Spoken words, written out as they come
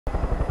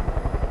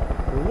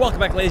Welcome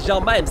back, ladies and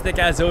gentlemen. My name's Nick,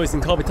 as always,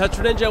 and call me Touch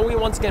Ninja. We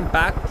once again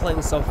back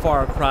playing some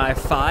Far Cry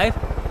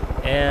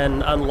 5.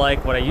 And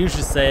unlike what I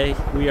usually say,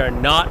 we are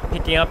not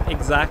picking up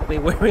exactly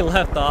where we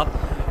left off.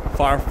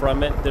 Far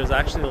from it. There's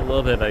actually a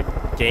little bit of a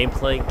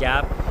gameplay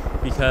gap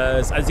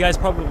because, as you guys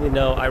probably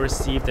know, I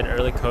received an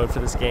early code for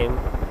this game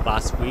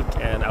last week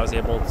and I was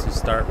able to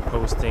start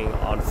posting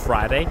on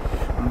Friday,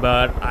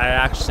 but I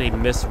actually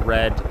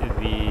misread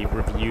the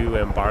review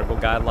embargo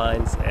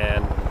guidelines,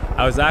 and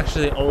I was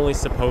actually only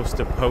supposed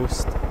to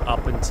post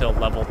up until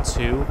level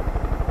 2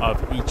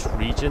 of each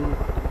region,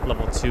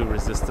 level 2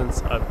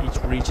 resistance of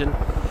each region.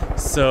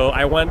 So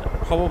I went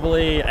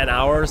probably an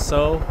hour or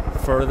so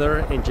further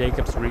in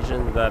Jacob's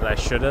region than I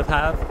should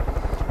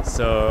have.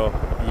 So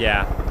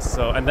yeah,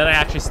 and then I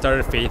actually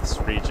started Faith's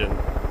region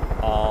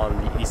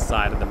on the east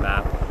side of the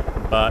map,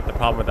 but the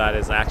problem with that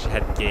is I actually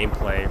had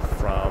gameplay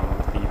from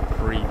the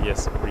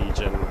previous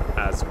region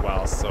as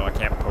well, so I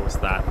can't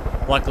post that.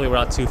 Luckily, we're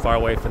not too far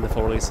away from the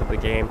full release of the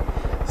game.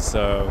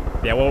 So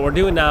yeah, what we're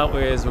doing now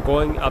is we're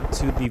going up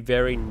to the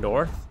very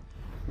north,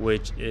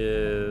 which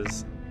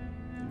is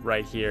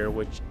right here,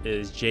 which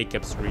is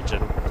Jacob's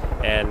region,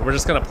 and we're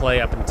just gonna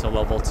play up until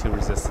level 2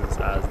 resistance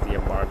as the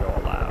embargo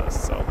allows.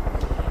 So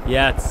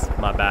yeah, it's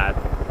my bad,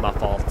 my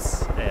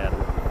faults, and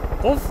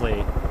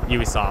hopefully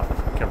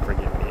Ubisoft can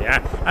forgive me. I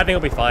think it'll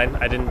be fine.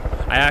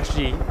 I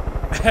actually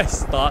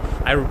thought,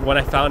 when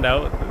I found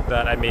out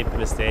that I made the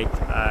mistake,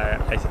 I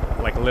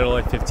like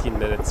literally 15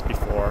 minutes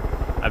before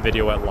a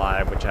video went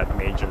live, which had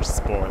major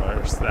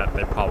spoilers that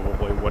they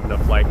probably wouldn't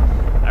have liked,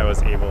 I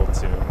was able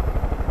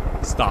to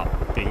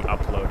stop being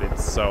uploaded.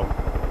 So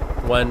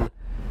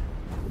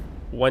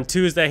when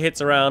Tuesday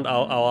hits around,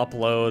 I'll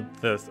upload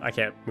this. I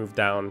can't move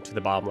down to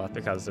the bottom left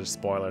because there's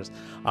spoilers.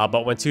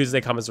 But when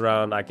Tuesday comes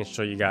around, I can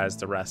show you guys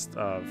the rest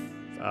of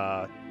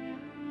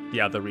the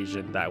other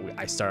region that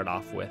I started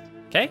off with.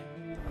 Okay?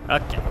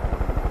 Okay.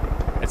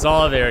 It's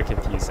all very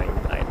confusing.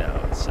 I know.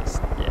 It's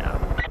just, yeah.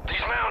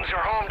 These mountains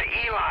are home to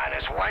Eli and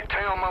his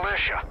whitetail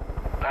militia.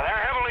 Now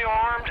they're heavily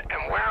armed and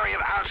wary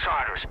of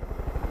outsiders.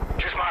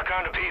 Just my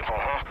kind of people,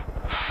 huh?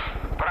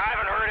 But I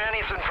haven't heard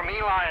anything from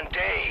Eli in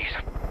days.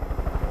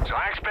 So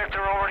I expect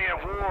they're already at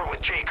war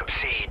with Jacob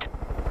Seed.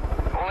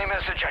 The only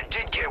message I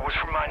did get was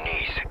from my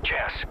niece,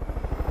 Jess.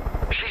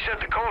 She said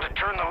the cult had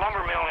turned the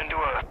lumber mill into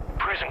a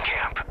prison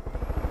camp.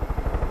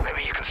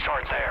 Maybe you can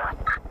start there.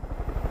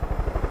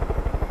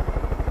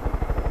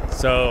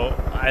 So,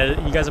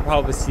 you guys will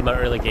probably see my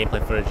early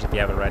gameplay footage if you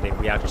haven't already.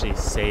 We actually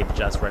saved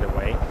Jess right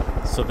away.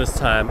 So this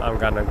time, I'm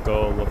gonna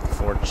go look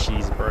for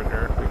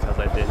CHEESEBURGER because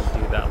I didn't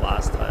do that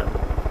last time.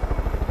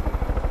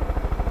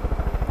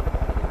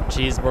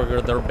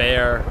 CHEESEBURGER, they're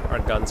bear, our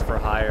guns for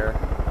hire.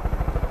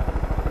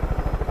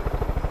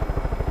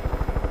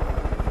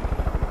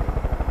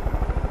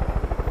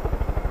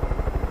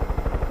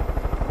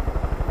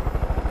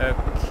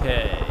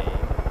 Okay.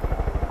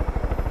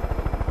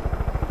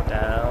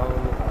 Down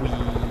we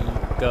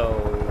go.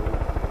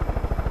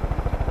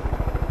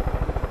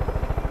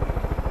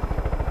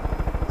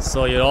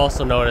 So you'll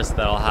also notice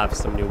that I'll have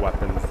some new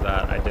weapons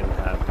that I didn't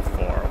have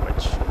before,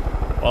 which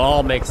will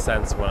all make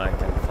sense when I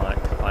can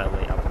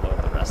finally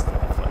upload the rest of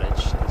the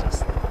footage.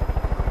 Just,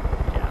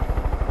 yeah.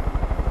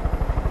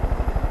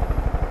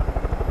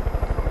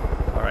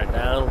 Alright,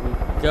 down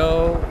we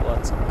go.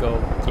 Let's go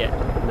get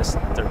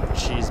Mr.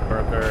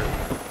 CHEESEBURGER.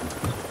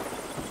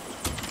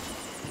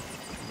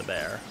 The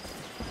bear.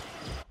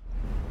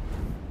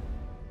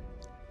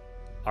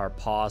 Our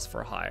paws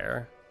for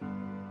hire.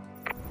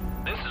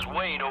 This is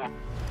Wade over.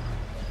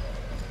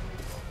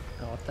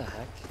 Oh, what the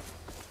heck?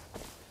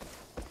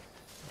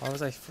 Why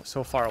was I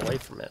so far away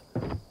from it?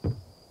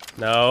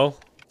 No,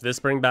 this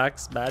brings back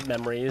bad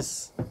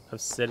memories of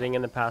sitting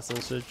in the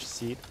passenger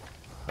seat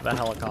of a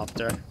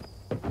helicopter.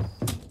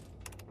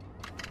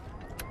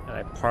 And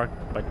I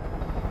parked my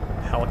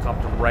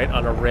helicopter right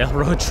on a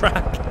railroad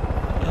track.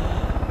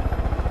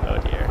 Oh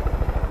dear.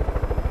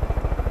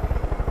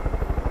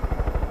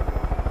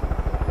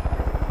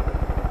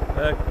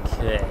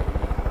 Okay.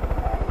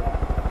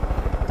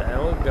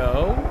 Down we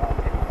go.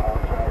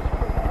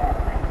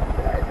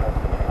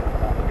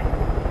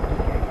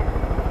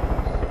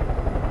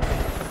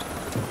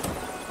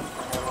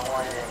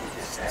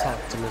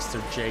 Mr.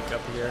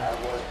 Jacob here. I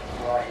was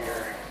brought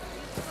here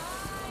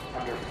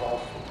under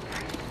false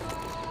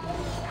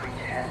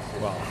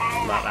pretenses. Well,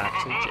 not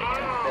actually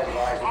Jacob. That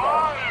lies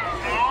about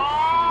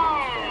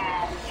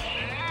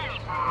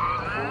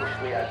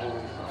foolishly, I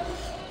believe them.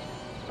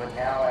 But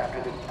now, after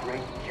the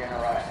great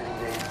generosity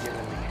they've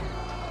given me,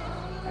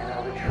 I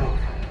know the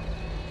truth.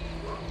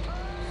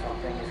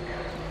 Something is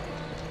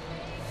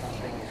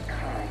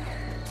coming.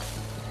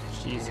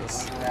 Jesus.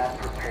 Do not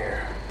prepare.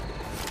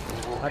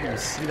 How do you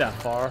see that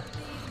far?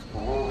 The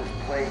world is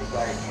plagued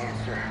by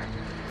cancer,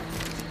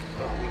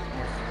 but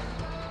weakness.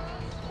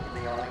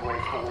 The only way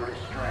forward is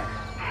strength.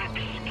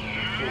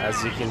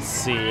 As you can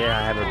see,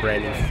 I have a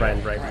brand new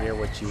friend right here,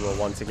 which you will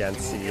once again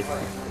see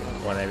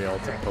when I'm able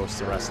to post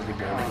the rest of the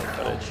gameplay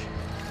footage.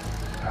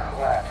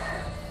 Collapse.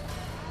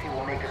 It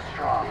will make us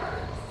strong.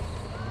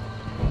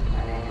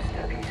 My name is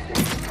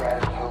WC.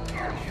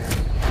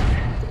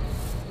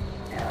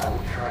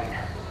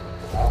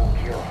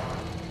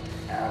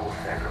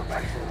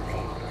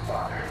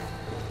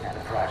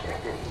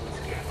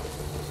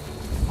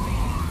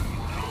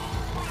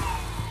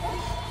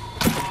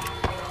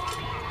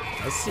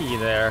 I see you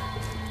there.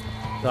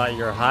 Thought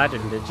you were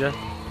hiding, did you?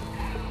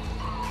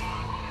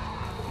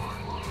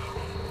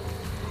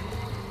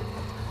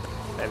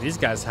 Man, these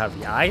guys have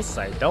the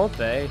eyesight, don't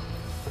they?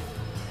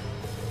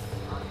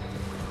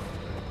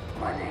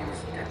 My name is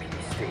Deputy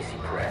Stacy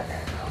Pratt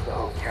of the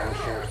Hope County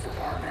Sheriff's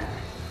Department.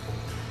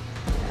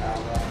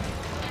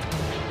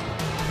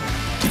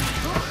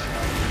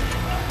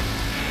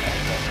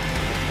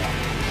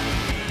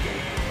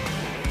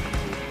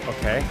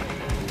 Okay.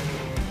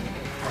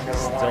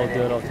 Still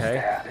doing okay.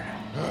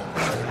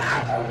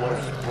 I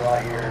was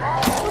brought here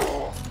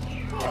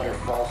under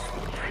false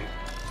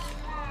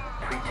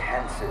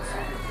pretenses.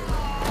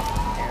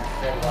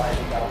 Instead lied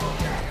about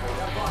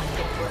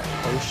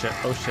Oh shit,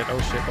 oh shit, oh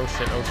shit, oh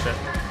shit, oh shit.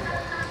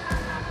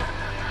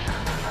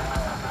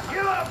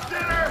 You up,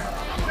 sinner!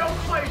 No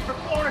place for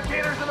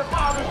fornicators in the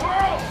father's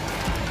world!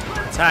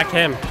 Attack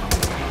him.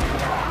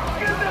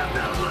 Get that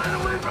metal line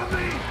away from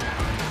me!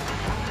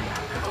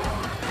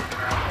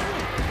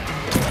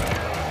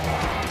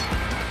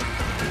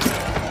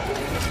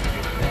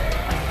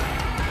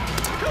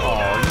 Oh,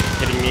 are you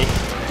kidding me?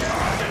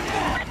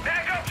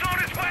 Backup's on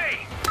its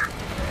way!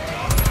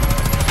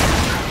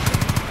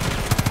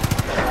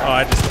 Oh,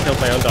 I just killed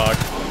my own dog.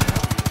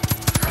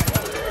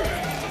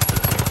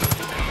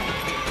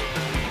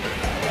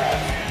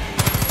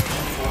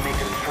 will make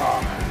it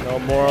strong. No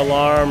more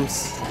alarms.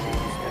 My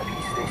name is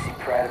Deputy Stacy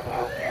Pratt of the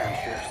Hope County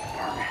Sheriff's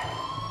Department.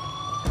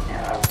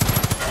 And I was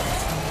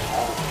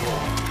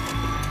killed.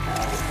 And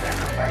I was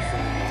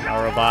sacrificing me.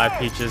 I'll revive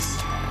Peaches.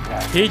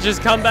 Peaches,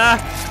 come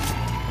back!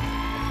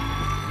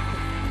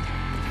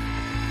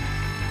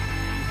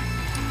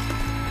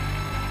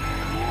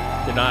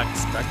 Did not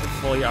expect a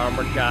fully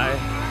armored guy.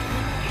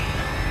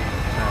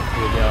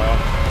 Here we go.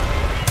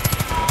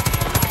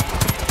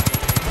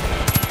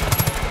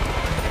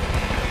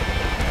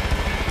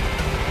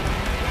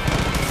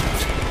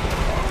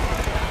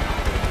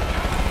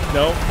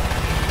 Nope.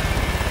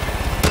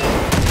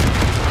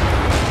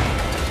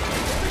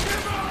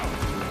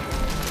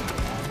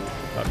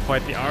 Not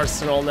quite the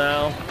arsenal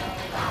now.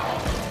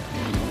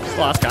 It's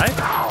the last guy.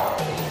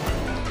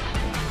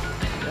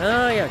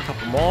 I got a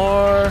couple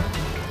more.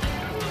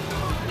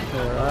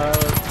 Clear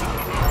out.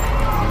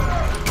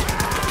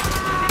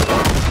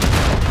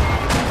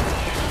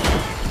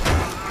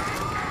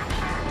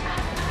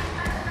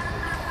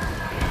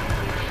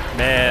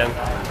 Man,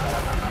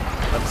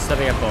 I'm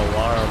setting up an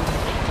alarm.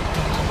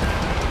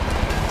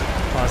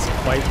 Causing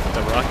quite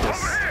the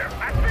ruckus.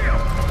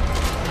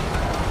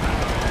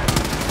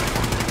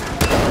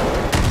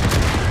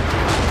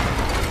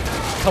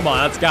 Come on,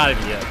 that's gotta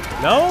be it.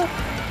 No?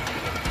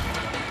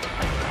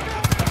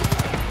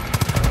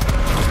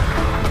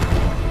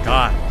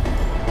 God.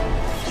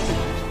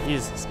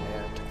 Jesus,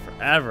 man. It took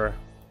forever.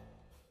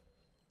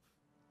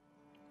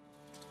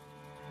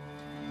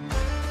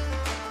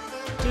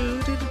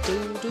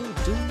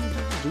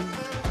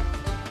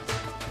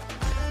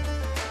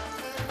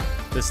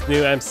 This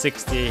new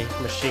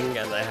M60 machine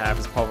gun I have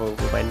is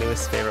probably my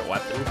newest favorite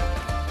weapon.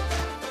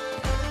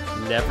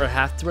 Never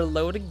have to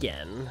reload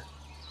again.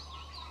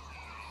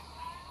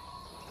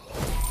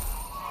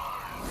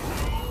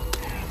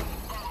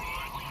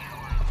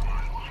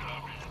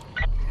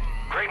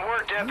 Great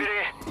work, Deputy.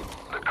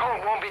 The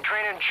cult won't be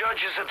training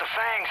judges at the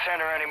Fang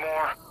Center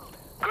anymore.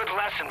 Good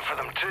lesson for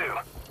them, too.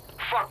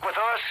 Fuck with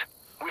us,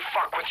 we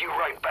fuck with you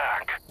right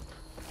back.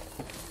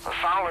 The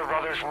Fowler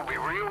brothers will be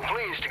real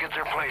pleased to get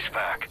their place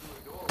back.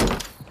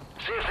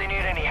 See if they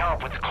need any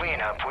help with the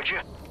cleanup, would you?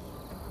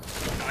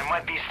 And there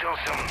might be still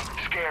some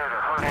scared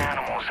or hurt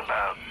animals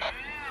about.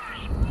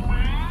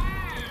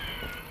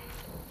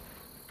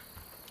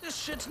 This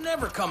shit's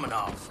never coming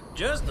off.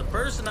 Just the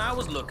person I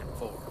was looking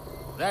for.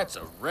 That's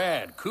a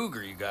rad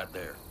cougar you got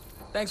there.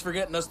 Thanks for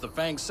getting us the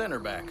Fang Center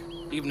back,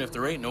 even if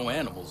there ain't no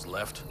animals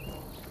left.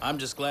 I'm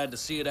just glad to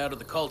see it out of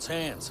the cult's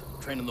hands,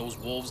 training those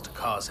wolves to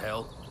cause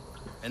hell.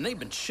 And they've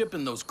been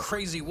shipping those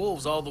crazy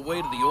wolves all the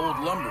way to the old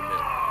lumber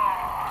mill.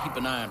 Keep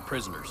an eye on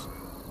prisoners.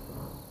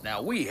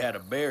 Now, we had a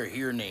bear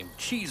here named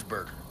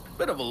CHEESEBURGER.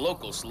 Bit of a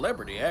local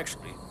celebrity,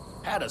 actually.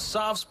 Had a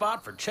soft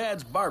spot for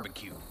Chad's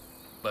barbecue.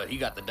 But he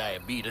got the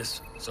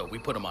diabetes, so we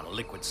put him on a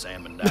liquid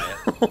salmon diet.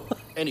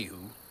 Anywho,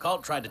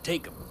 cult tried to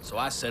take him, so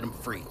I set him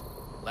free.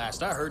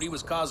 Last I heard, he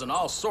was causing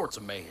all sorts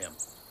of mayhem.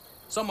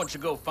 Someone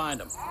should go find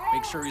him,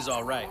 make sure he's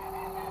all right.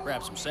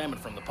 Grab some salmon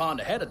from the pond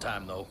ahead of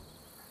time, though.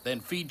 Then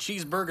feed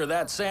CHEESEBURGER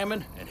that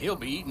salmon, and he'll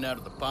be eating out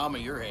of the palm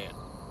of your hand.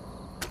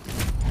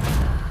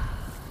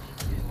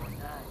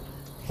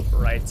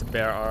 Right to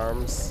bear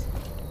arms.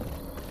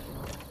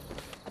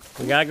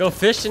 We gotta go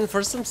fishing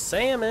for some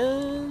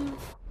salmon.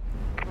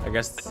 I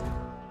guess.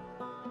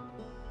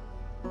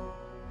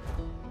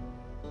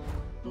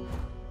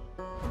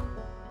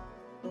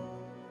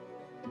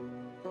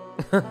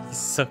 He's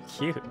so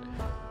cute.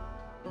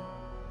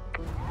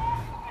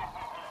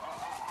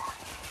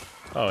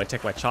 Oh, I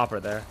take my chopper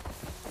there.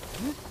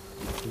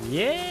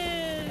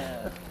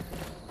 Yeah.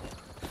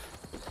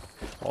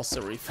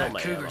 Also refill That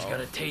my cougar's ammo.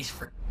 got a taste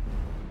for...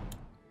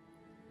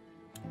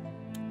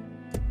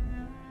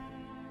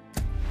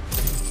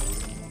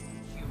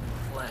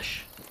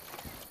 flesh.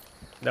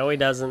 No, he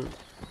doesn't.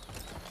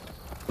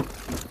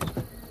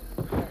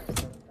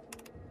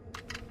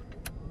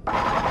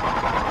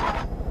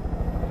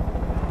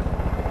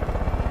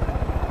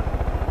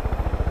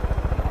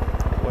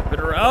 Whip it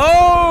around.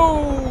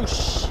 Oh,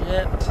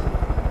 shit.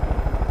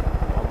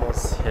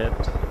 Almost hit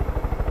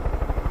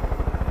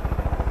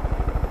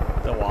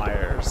the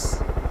wires.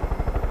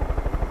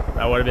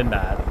 That would have been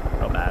bad.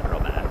 Real bad, real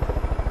bad.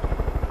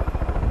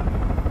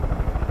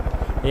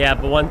 Yeah,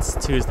 but once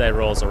Tuesday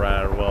rolls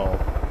around, we'll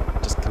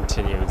just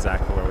continue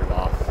exactly where we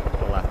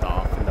left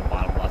off in the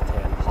bottom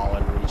left-hand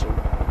Holland region.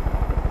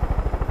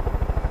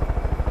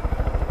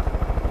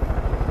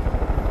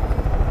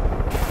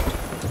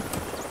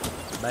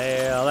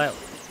 Bail out.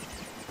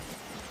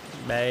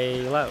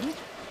 Bail out.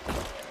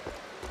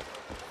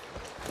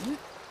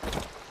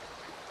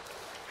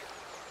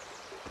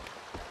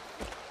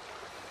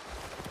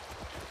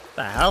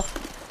 The hell?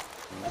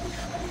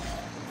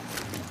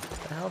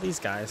 The hell are these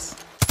guys?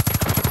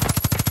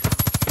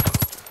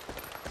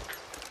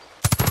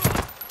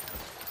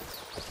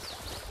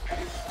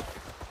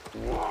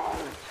 What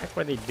the heck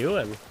were they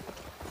doing?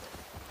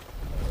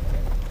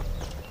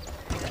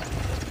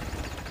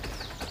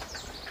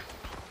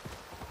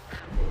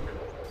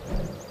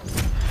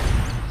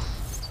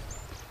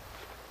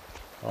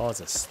 Oh,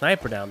 there's a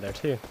sniper down there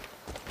too.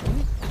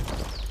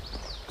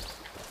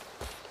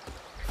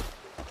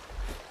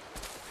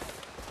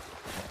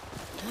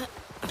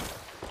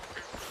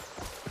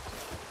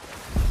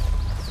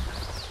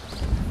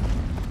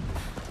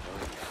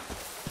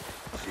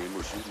 Shame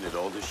we're shooting at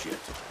all this shit.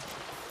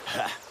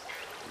 Ha!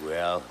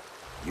 Well,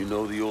 you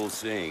know the old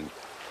saying,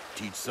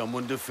 teach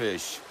someone to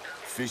fish.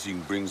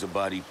 Fishing brings a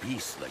body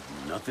peace like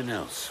nothing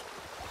else.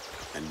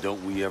 And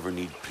don't we ever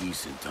need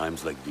peace in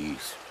times like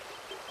these?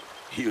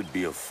 You'd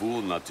be a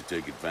fool not to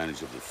take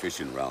advantage of the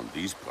fishing around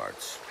these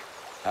parts.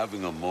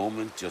 Having a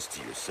moment just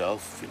to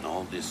yourself in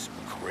all this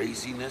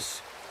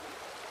craziness,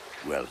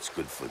 well, it's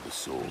good for the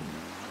soul.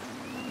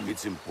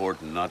 It's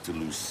important not to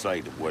lose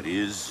sight of what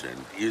is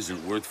and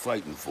isn't worth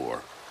fighting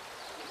for.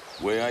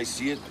 The way I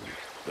see it,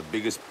 the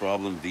biggest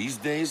problem these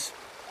days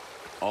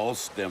all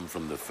stem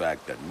from the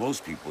fact that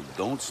most people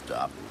don't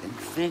stop and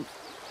think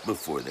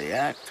before they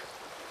act.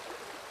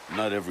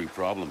 Not every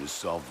problem is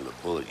solved with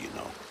a bullet, you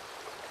know.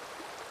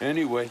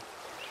 Anyway,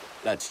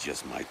 that's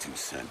just my 2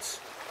 cents.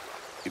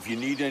 If you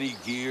need any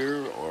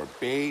gear or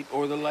bait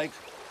or the like,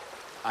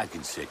 I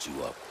can set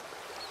you up.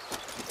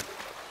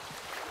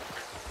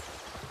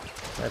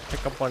 Can I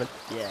pick up one?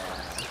 Yeah.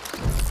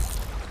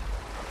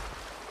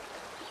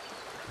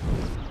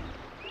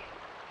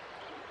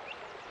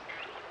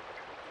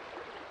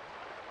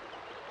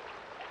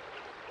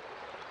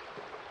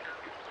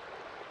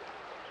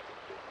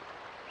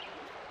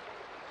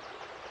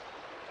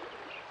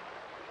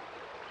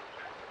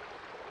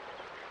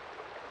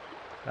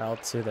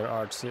 L2, then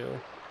R2.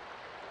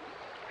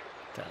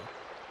 Okay.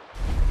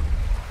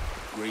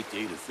 Great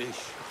day to fish.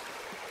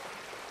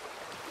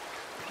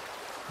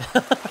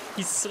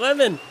 He's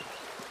swimming.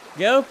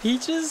 Go,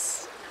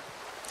 Peaches.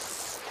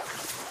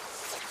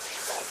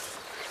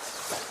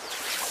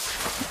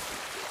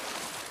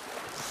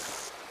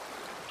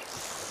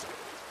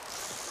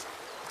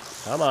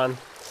 Come on.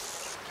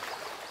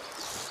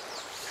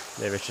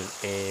 Maybe I should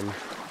aim.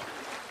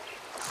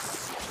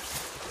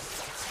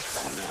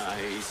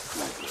 Nice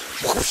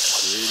cougar.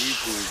 Pretty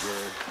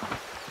cougar.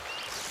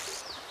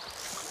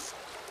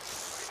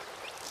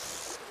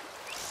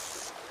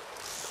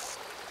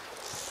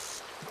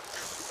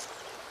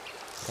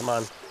 Come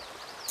on.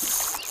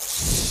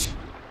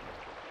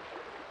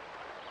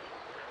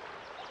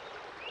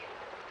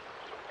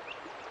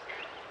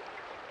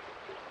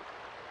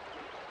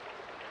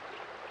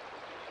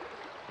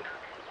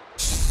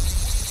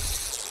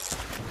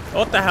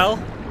 What the hell?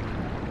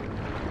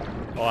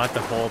 Oh, I have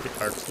to hold the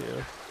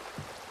R2.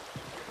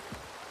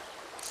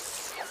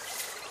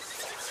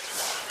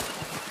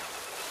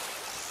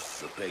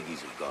 The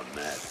Peggies have gone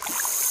mad.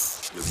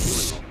 They're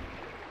killing them.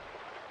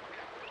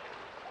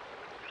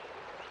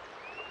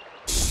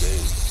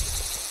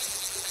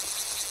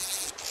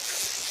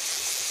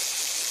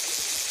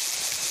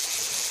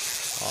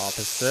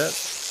 Opposite.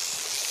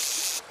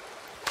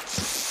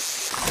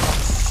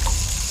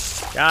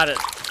 Got it.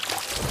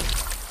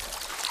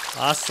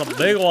 That's a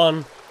big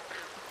one.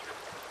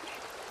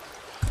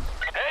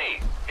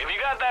 Hey, if you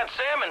got that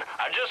salmon,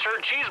 I just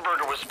heard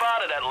Cheeseburger was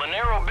spotted at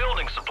Lanero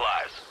Building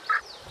Supplies.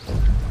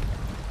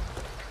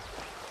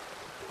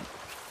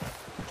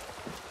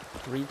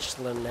 Reach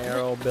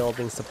Lanero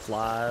Building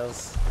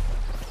Supplies.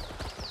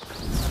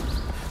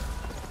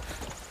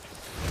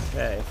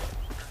 Okay.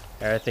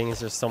 Everything is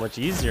just so much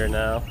easier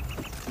now. I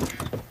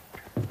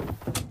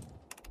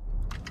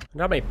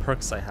wonder how many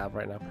perks I have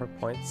right now. Perk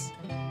points.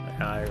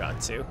 I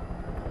got 2.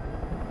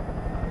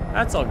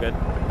 That's all good.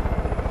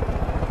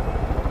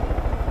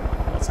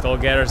 Let's go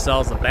get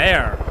ourselves a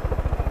bear.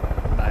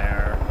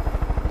 Bear.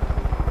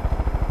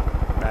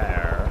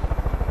 Bear.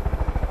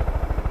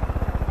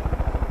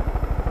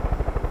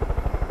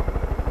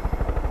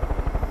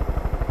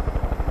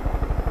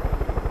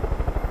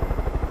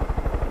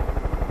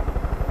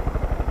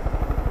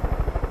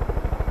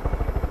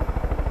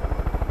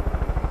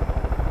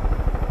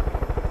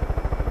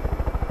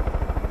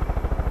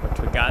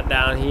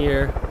 down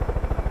here.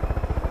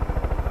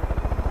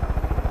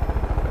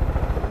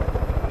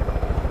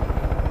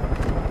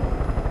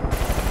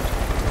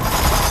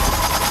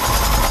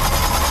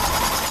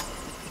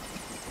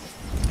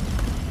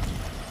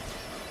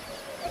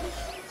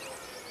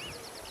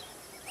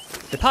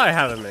 They probably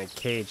have him in a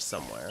cage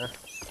somewhere.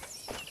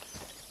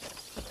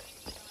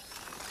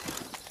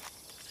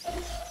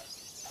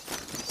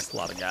 It's a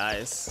lot of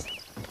guys.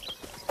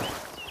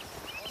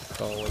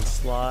 Go and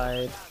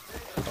slide.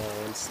 Go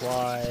and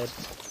slide.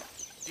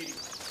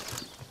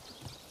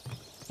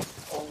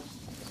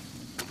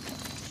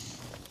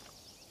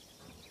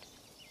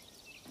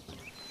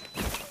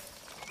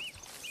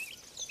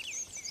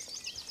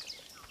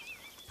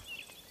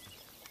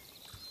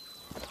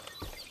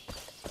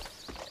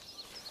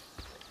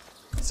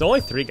 It's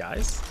only 3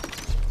 guys.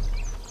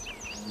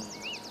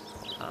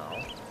 Oh.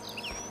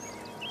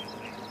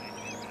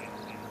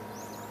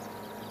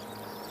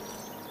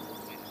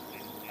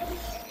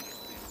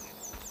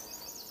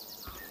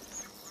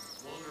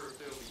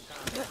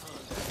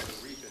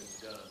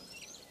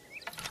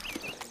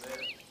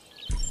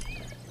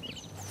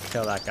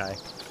 Kill that guy.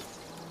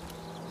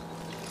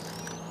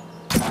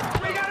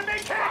 We gotta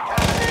make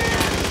contact!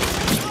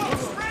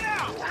 Spread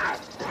out!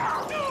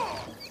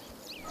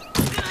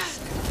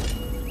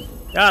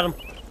 Got him.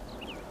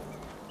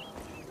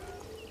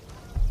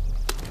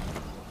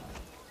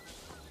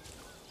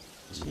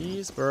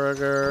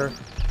 Cheeseburger.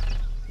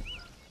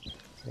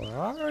 Where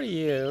are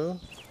you?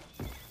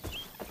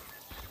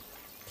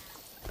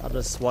 I'll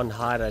just one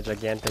hide a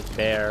gigantic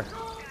bear.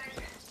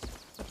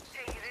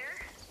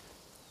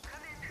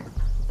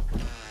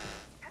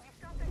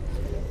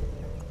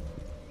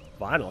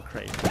 Vinyl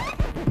crate.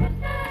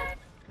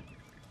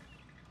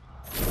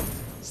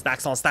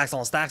 Stacks on stacks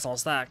on stacks on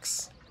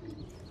stacks.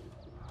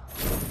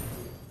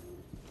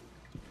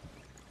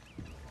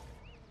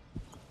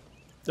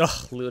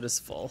 Ugh, loot is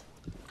full.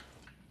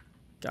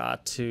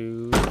 Got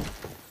to.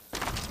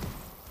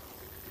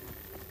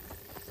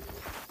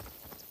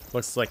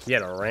 Looks like he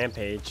had a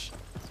rampage.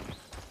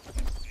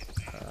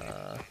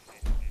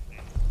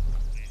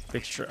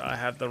 Make sure I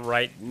have the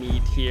right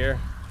meat here.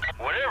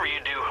 Whatever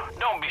you do,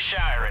 don't be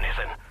shy or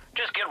anything.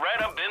 Just get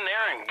right up in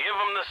there and give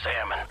him the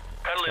salmon.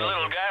 Cuddly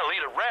little guy will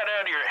eat it right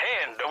out of your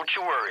hand, don't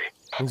you worry.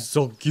 He's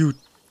so cute.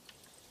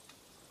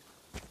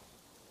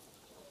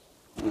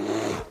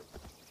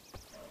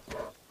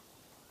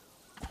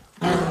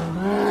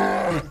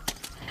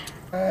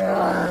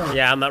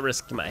 Yeah, I'm not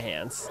risking my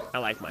hands. I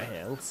like my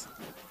hands.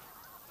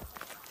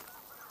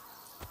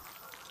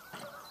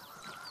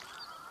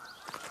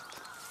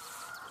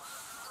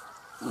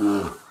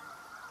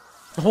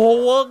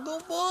 Oh,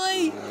 good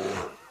boy!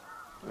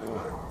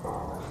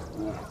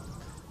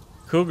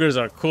 Cougars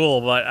are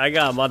cool, but I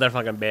got a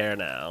motherfucking bear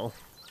now.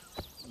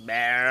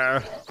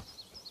 Bear.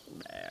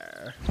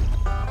 Bear.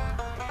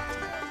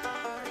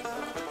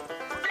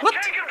 What?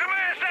 Jacob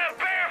demands that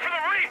bear for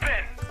the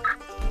reaping!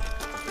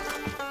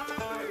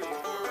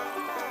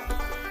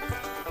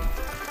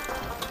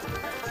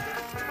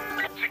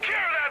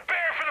 Secure that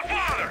bear for the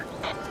father!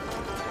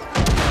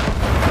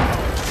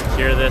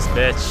 Secure this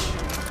bitch.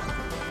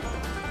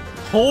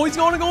 Oh, he's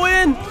gonna go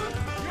in! Your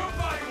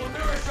body will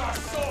nourish our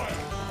soil!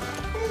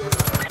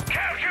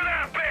 Capture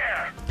that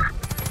bear!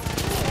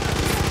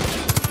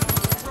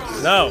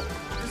 No.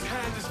 His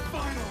hand is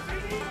final!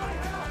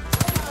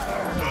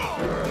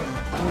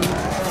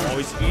 Oh,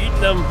 he's eating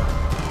them.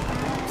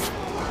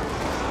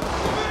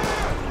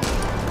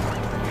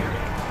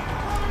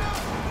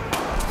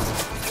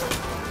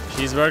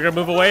 Cheeseburger,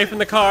 move away from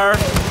the car.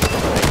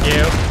 Thank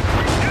you. Do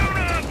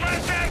not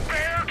let that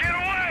bear get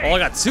away! Oh, I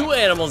got 2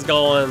 animals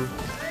going.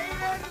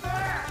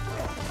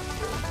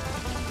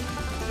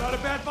 Not a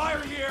bad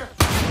fire here!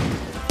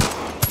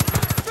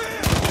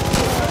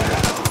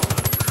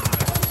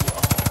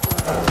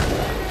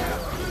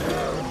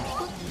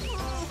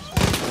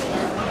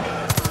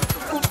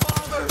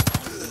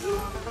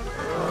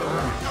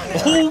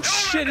 Oh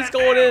shit, he's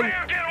going in.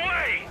 Bear, get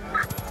away!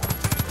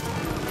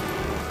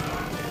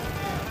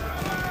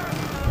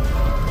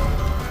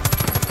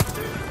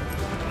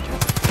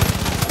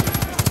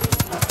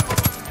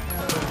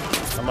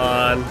 Come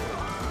on.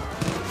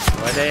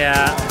 Where they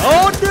at?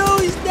 Oh no,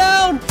 he's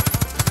down!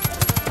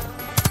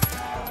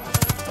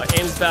 My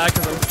aim's back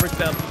because I'm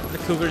freaked out. The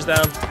cougar's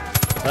down.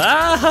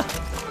 Ah!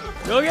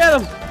 Go get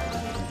him!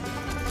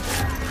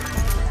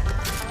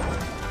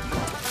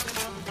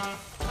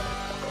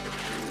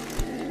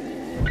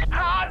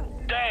 Hot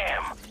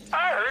damn!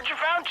 I heard you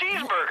found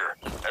Cheeseburger.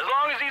 As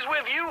long as he's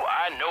with you,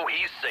 I know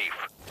he's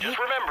safe. Just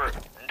remember,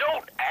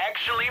 don't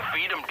actually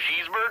feed him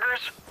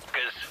cheeseburgers,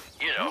 because,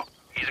 you know,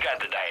 he's got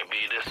the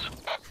diabetes.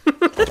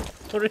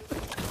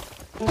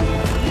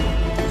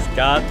 He's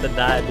got the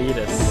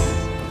diabetes.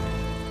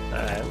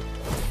 Alright.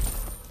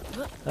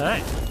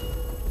 Alright.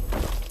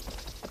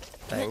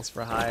 Thanks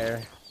for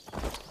hire.